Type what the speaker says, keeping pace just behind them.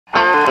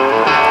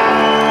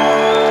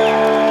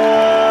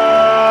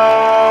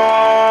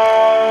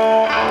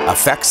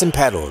Effects and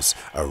Pedals,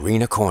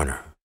 Arena Corner.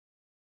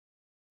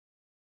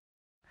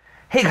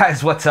 Hey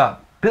guys, what's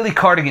up? Billy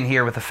Cardigan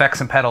here with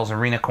Effects and Pedals,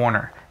 Arena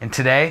Corner. And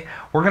today,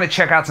 we're going to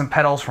check out some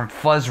pedals from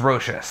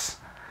Fuzzrocious.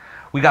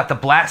 We got the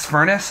Blast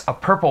Furnace, a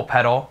purple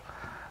pedal,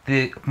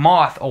 the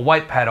M.O.T.H, a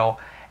white pedal,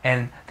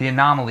 and the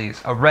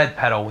Anomalies, a red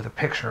pedal with a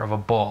picture of a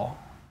bull.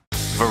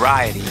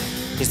 Variety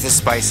is the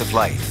spice of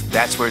life.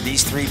 That's where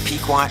these three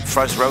piquant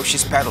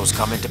Fuzzrocious pedals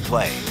come into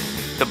play.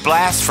 The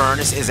Blast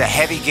Furnace is a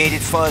heavy-gated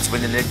fuzz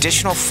with an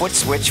additional foot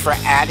switch for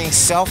adding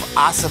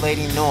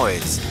self-oscillating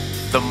noise.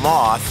 The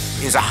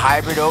M.O.T.H is a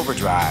hybrid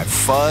overdrive,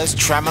 fuzz,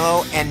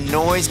 tremolo, and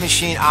noise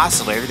machine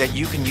oscillator that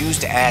you can use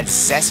to add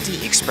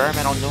zesty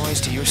experimental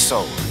noise to your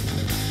soul.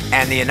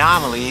 And the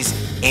Anomalies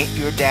ain't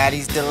your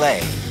daddy's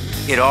delay.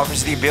 It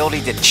offers the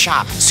ability to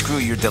chop and screw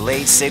your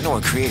delayed signal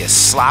and create a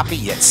sloppy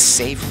yet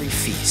savory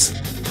feast.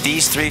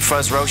 These three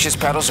Fuzzrocious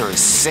pedals are as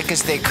sick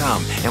as they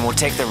come and will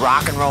take the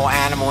rock and roll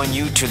animal in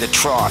you to the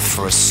trough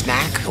for a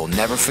snack you'll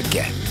never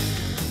forget.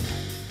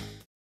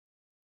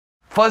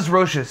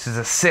 Fuzzrocious is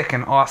a sick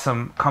and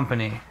awesome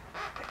company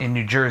in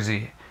New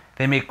Jersey.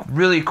 They make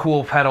really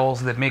cool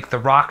pedals that make the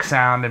rock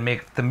sound and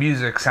make the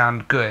music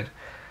sound good.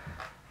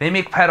 They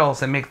make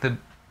pedals that make the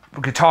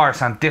guitar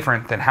sound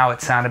different than how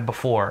it sounded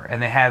before,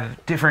 and they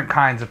have different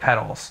kinds of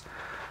pedals.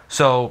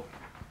 So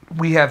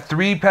we have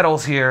three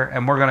pedals here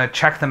and we're going to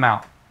check them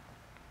out.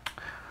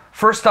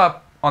 First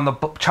up on the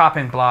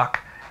chopping block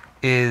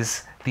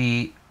is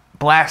the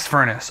Blast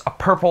Furnace, a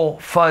purple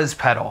fuzz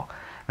pedal.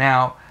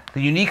 Now,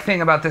 the unique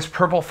thing about this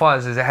purple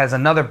fuzz is it has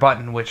another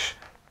button, which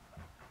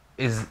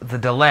is the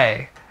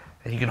delay,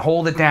 that you can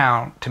hold it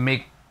down to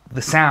make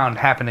the sound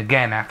happen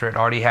again after it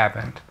already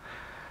happened.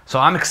 So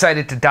I'm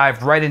excited to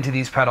dive right into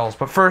these pedals,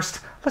 but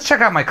first, let's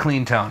check out my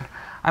clean tone.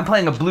 I'm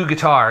playing a blue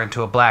guitar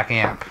into a black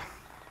amp.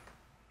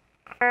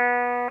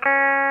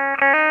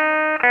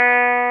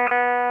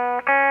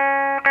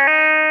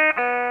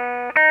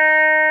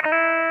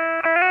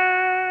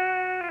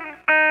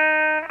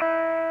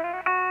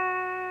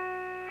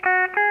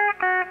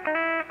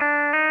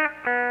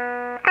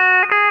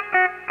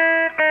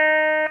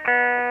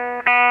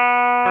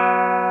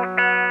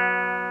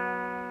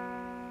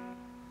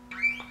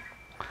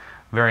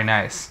 Very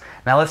nice.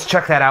 Now let's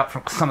check that out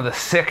from some of the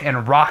sick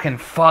and rockin'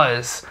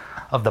 fuzz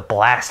of the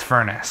Blast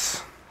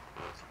Furnace.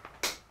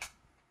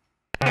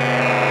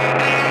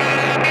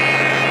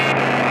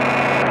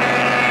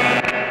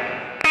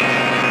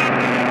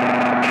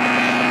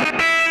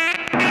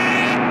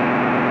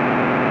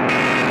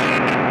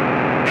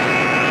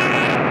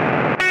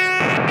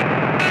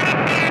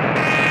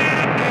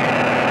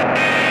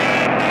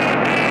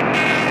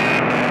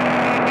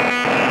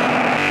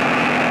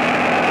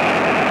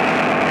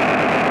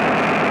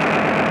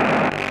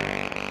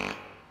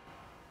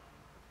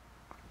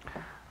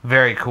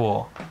 Very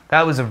cool.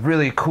 That was a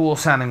really cool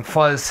sounding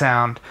fuzz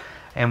sound,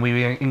 and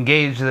we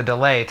engaged the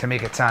delay to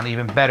make it sound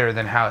even better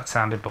than how it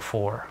sounded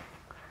before.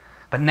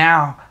 But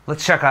now,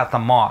 let's check out the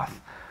M.O.T.H.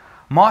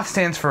 M.O.T.H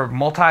stands for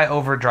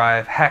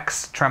multi-overdrive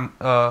hex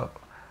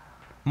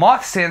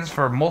M.O.T.H stands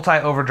for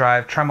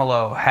multi-overdrive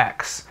tremolo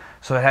hex.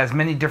 So it has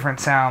many different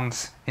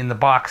sounds in the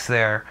box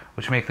there,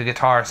 which make the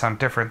guitar sound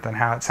different than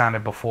how it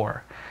sounded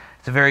before.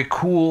 It's a very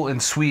cool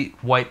and sweet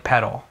white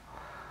pedal.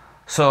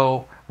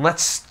 So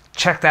let's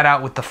check that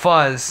out with the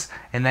fuzz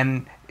and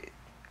then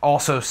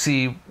also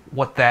see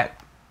what that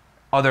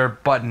other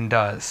button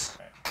does.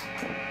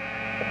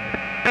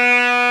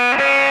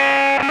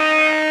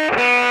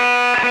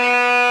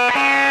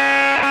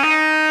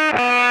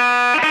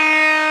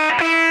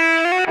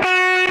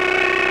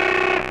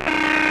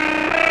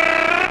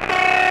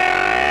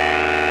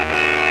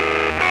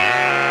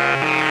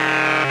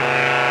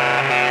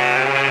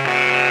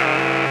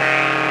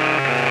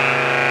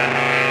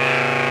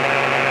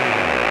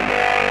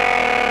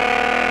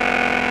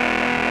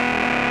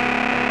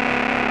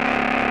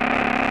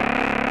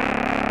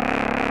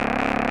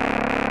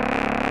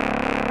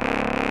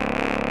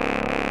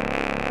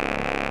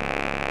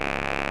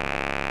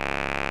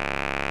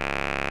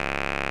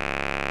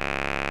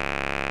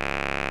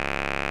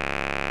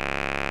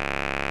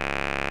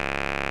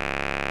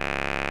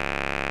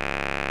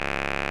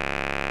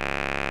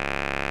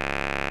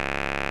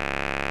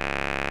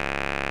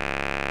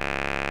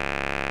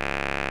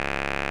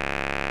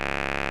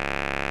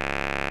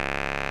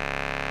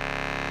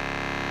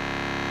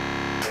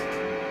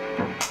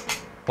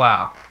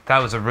 Wow, that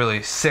was a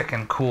really sick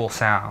and cool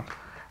sound.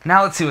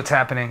 Now let's see what's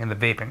happening in the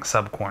vaping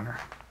subcorner.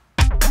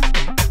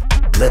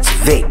 Let's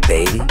vape,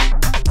 baby.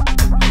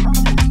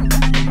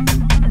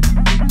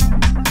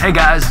 Hey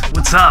guys,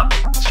 what's up?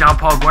 It's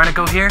Paul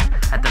Guernica here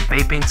at the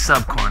vaping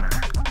subcorner.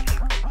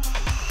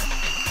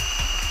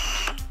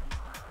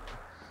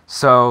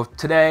 So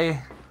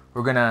today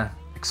we're gonna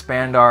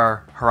expand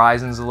our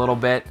horizons a little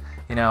bit,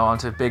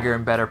 onto bigger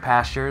and better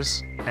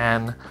pastures,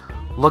 and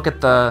look at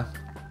the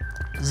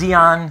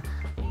Xeon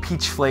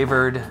peach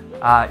flavored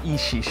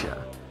eShisha.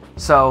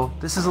 So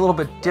this is a little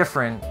bit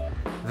different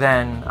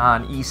than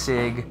an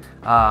e-cig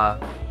or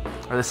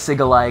the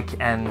cig-alike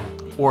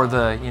or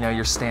the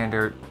your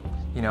standard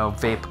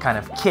vape kind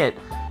of kit,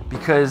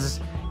 because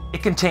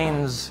it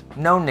contains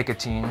no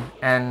nicotine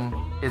and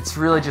it's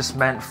really just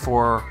meant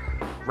for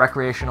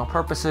recreational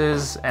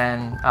purposes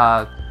and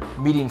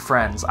meeting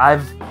friends.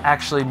 I've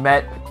actually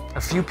met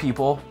a few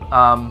people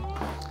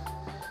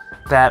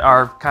that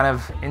are kind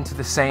of into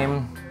the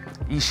same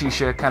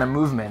eShisha kind of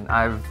movement.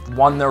 I've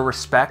won their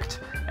respect,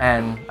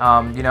 and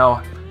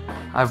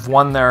I've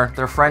won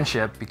their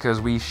friendship because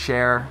we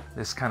share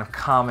this kind of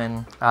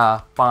common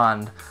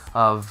bond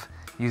of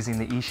using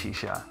the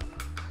eShisha.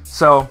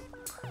 So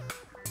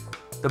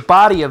the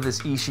body of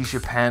this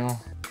eShisha pen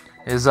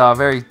is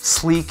very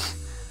sleek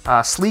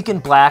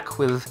and black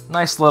with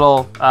nice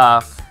little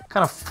kind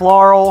of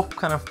floral,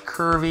 kind of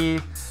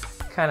curvy,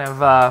 kind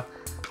of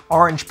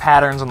orange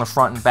patterns on the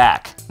front and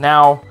back.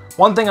 Now,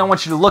 one thing I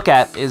want you to look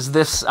at is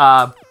this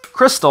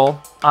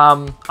crystal.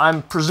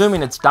 I'm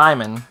presuming it's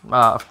diamond,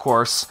 of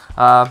course,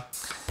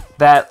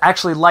 that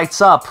actually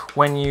lights up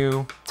when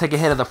you take a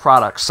hit of the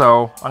product.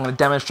 So I'm going to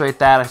demonstrate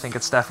that. I think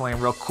it's definitely a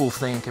real cool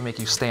thing. It can make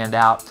you stand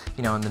out,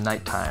 in the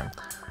nighttime.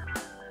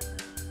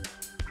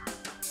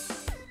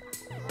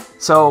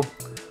 So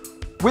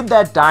with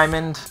that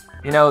diamond,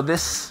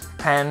 this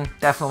pen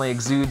definitely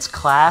exudes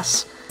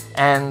class,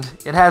 and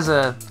it has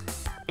a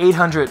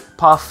 800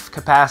 puff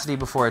capacity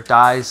before it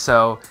dies,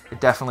 so it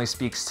definitely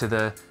speaks to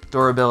the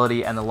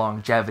durability and the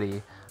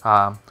longevity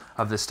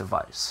of this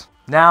device.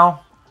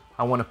 Now,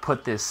 I want to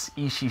put this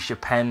eShisha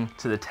pen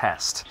to the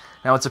test.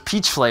 Now, it's a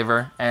peach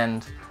flavor,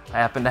 and I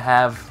happen to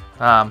have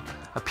a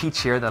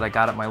peach here that I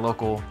got at my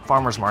local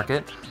farmer's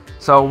market.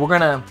 So we're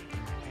gonna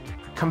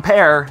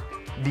compare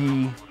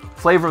the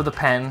flavor of the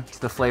pen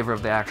to the flavor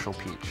of the actual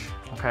peach.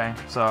 Okay,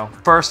 so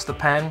first the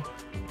pen.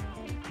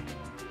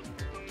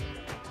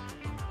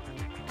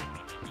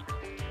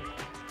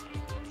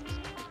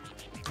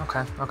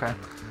 Okay.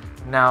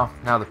 Now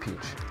the peach.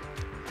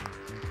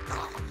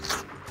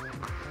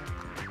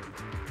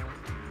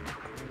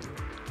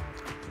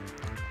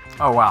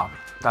 Oh wow,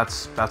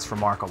 that's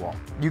remarkable.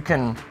 You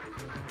can,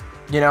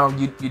 you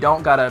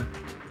don't gotta,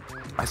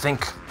 I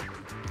think,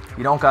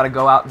 you don't gotta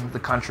go out into the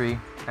country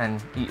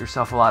and eat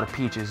yourself a lot of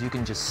peaches. You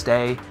can just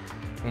stay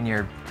in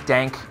your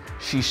dank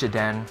shisha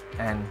den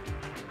and,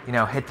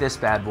 hit this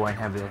bad boy and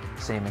have the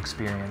same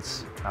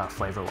experience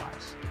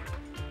flavor-wise.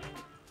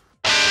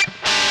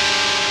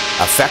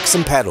 Effects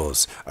and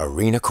Pedals,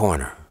 Arena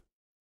Corner.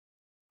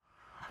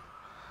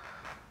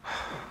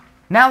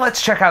 Now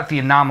let's check out the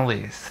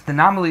Anomalies. The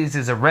Anomalies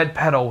is a red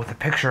pedal with a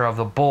picture of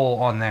the bull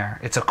on there.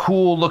 It's a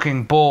cool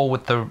looking bull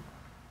with the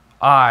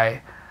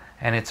eye,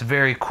 and it's a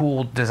very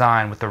cool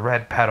design with the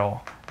red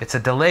pedal. It's a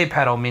delay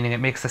pedal, meaning it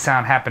makes the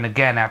sound happen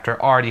again after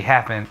it already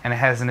happened, and it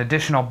has an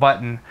additional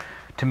button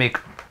to make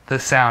the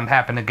sound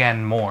happen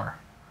again more.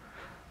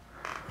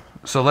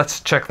 So let's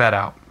check that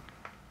out.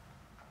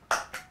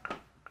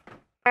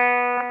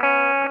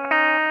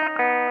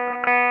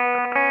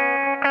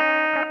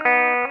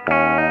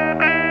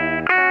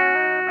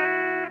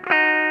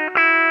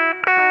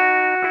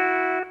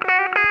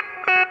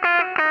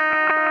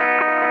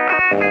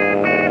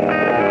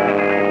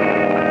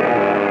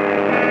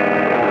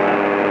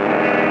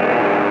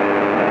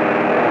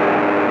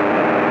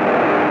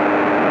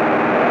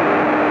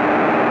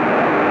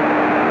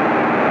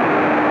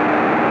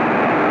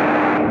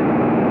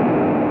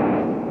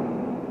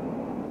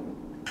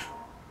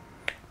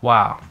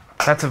 Wow,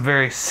 that's a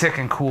very sick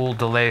and cool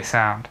delay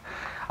sound.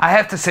 I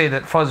have to say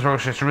that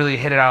Fuzzrocious really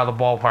hit it out of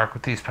the ballpark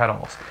with these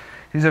pedals.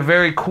 These are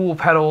very cool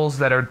pedals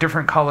that are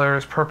different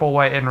colors, purple,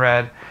 white, and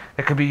red,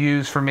 that could be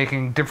used for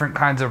making different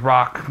kinds of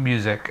rock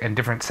music and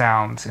different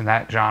sounds in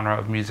that genre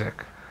of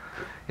music.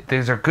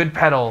 These are good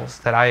pedals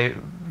that I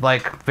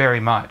like very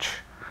much.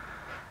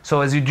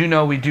 So as you do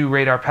know, we do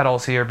rate our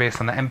pedals here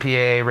based on the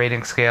MPAA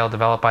rating scale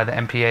developed by the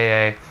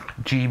MPAA,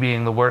 G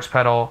being the worst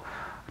pedal,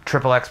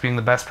 XXX being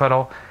the best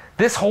pedal.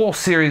 This whole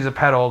series of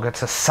pedal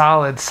gets a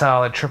solid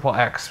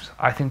XXX.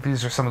 I think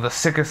these are some of the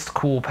sickest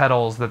cool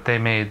pedals that they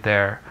made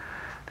there.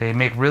 They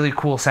make really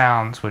cool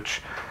sounds,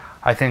 which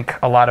I think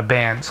a lot of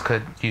bands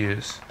could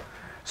use.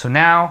 So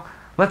now,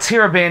 let's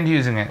hear a band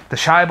using it. The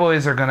Shy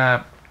Boys are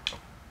gonna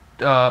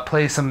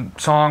play some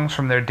songs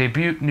from their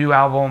debut new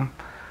album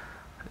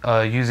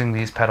using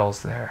these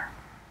pedals there.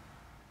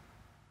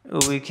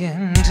 We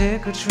can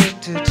take a trip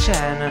to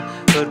China,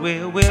 but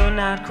we will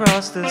not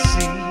cross the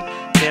sea.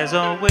 There's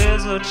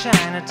always a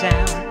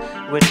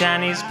Chinatown where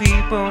Chinese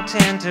people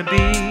tend to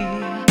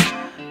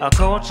be. Our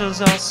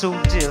cultures are so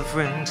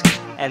different,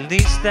 at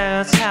least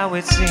that's how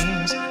it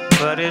seems.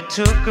 But it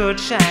took a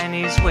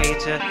Chinese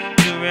waiter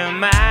to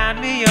remind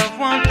me of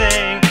one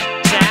thing.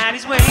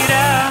 Chinese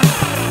waiter,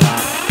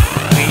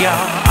 we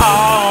are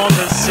all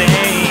the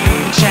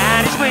same.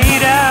 Chinese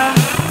waiter,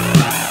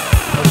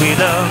 we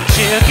love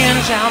chicken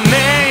chow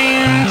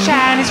mein.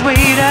 Chinese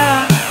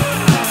waiter,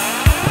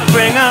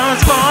 bring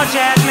us more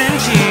jasmine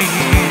tea.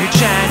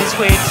 Chinese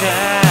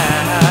waiter,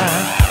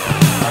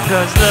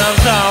 'cause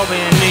love's all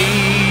we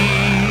need.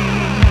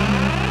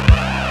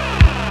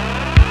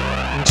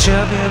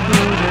 Chubby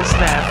Buddha's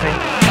laughing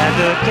at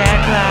the cat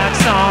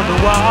clocks on the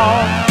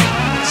wall.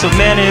 So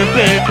many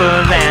paper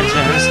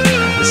lanterns,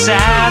 the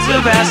size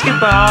of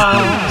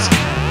basketballs.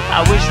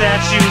 I wish that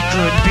you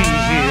could be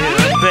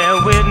here, bear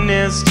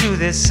witness to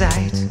this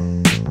sight,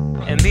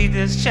 and meet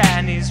this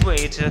Chinese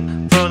waiter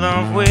full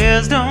of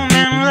wisdom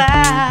and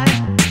light.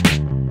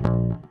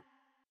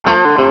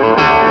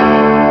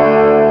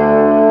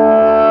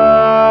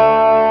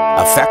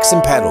 Effects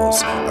and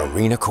Pedals,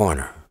 Arena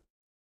Corner.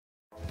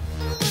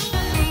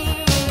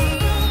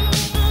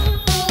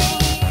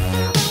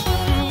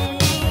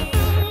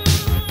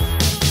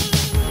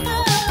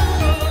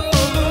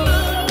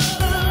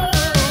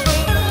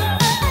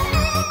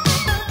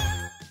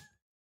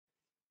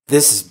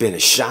 This has been a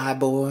Shy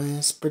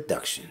Boys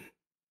production.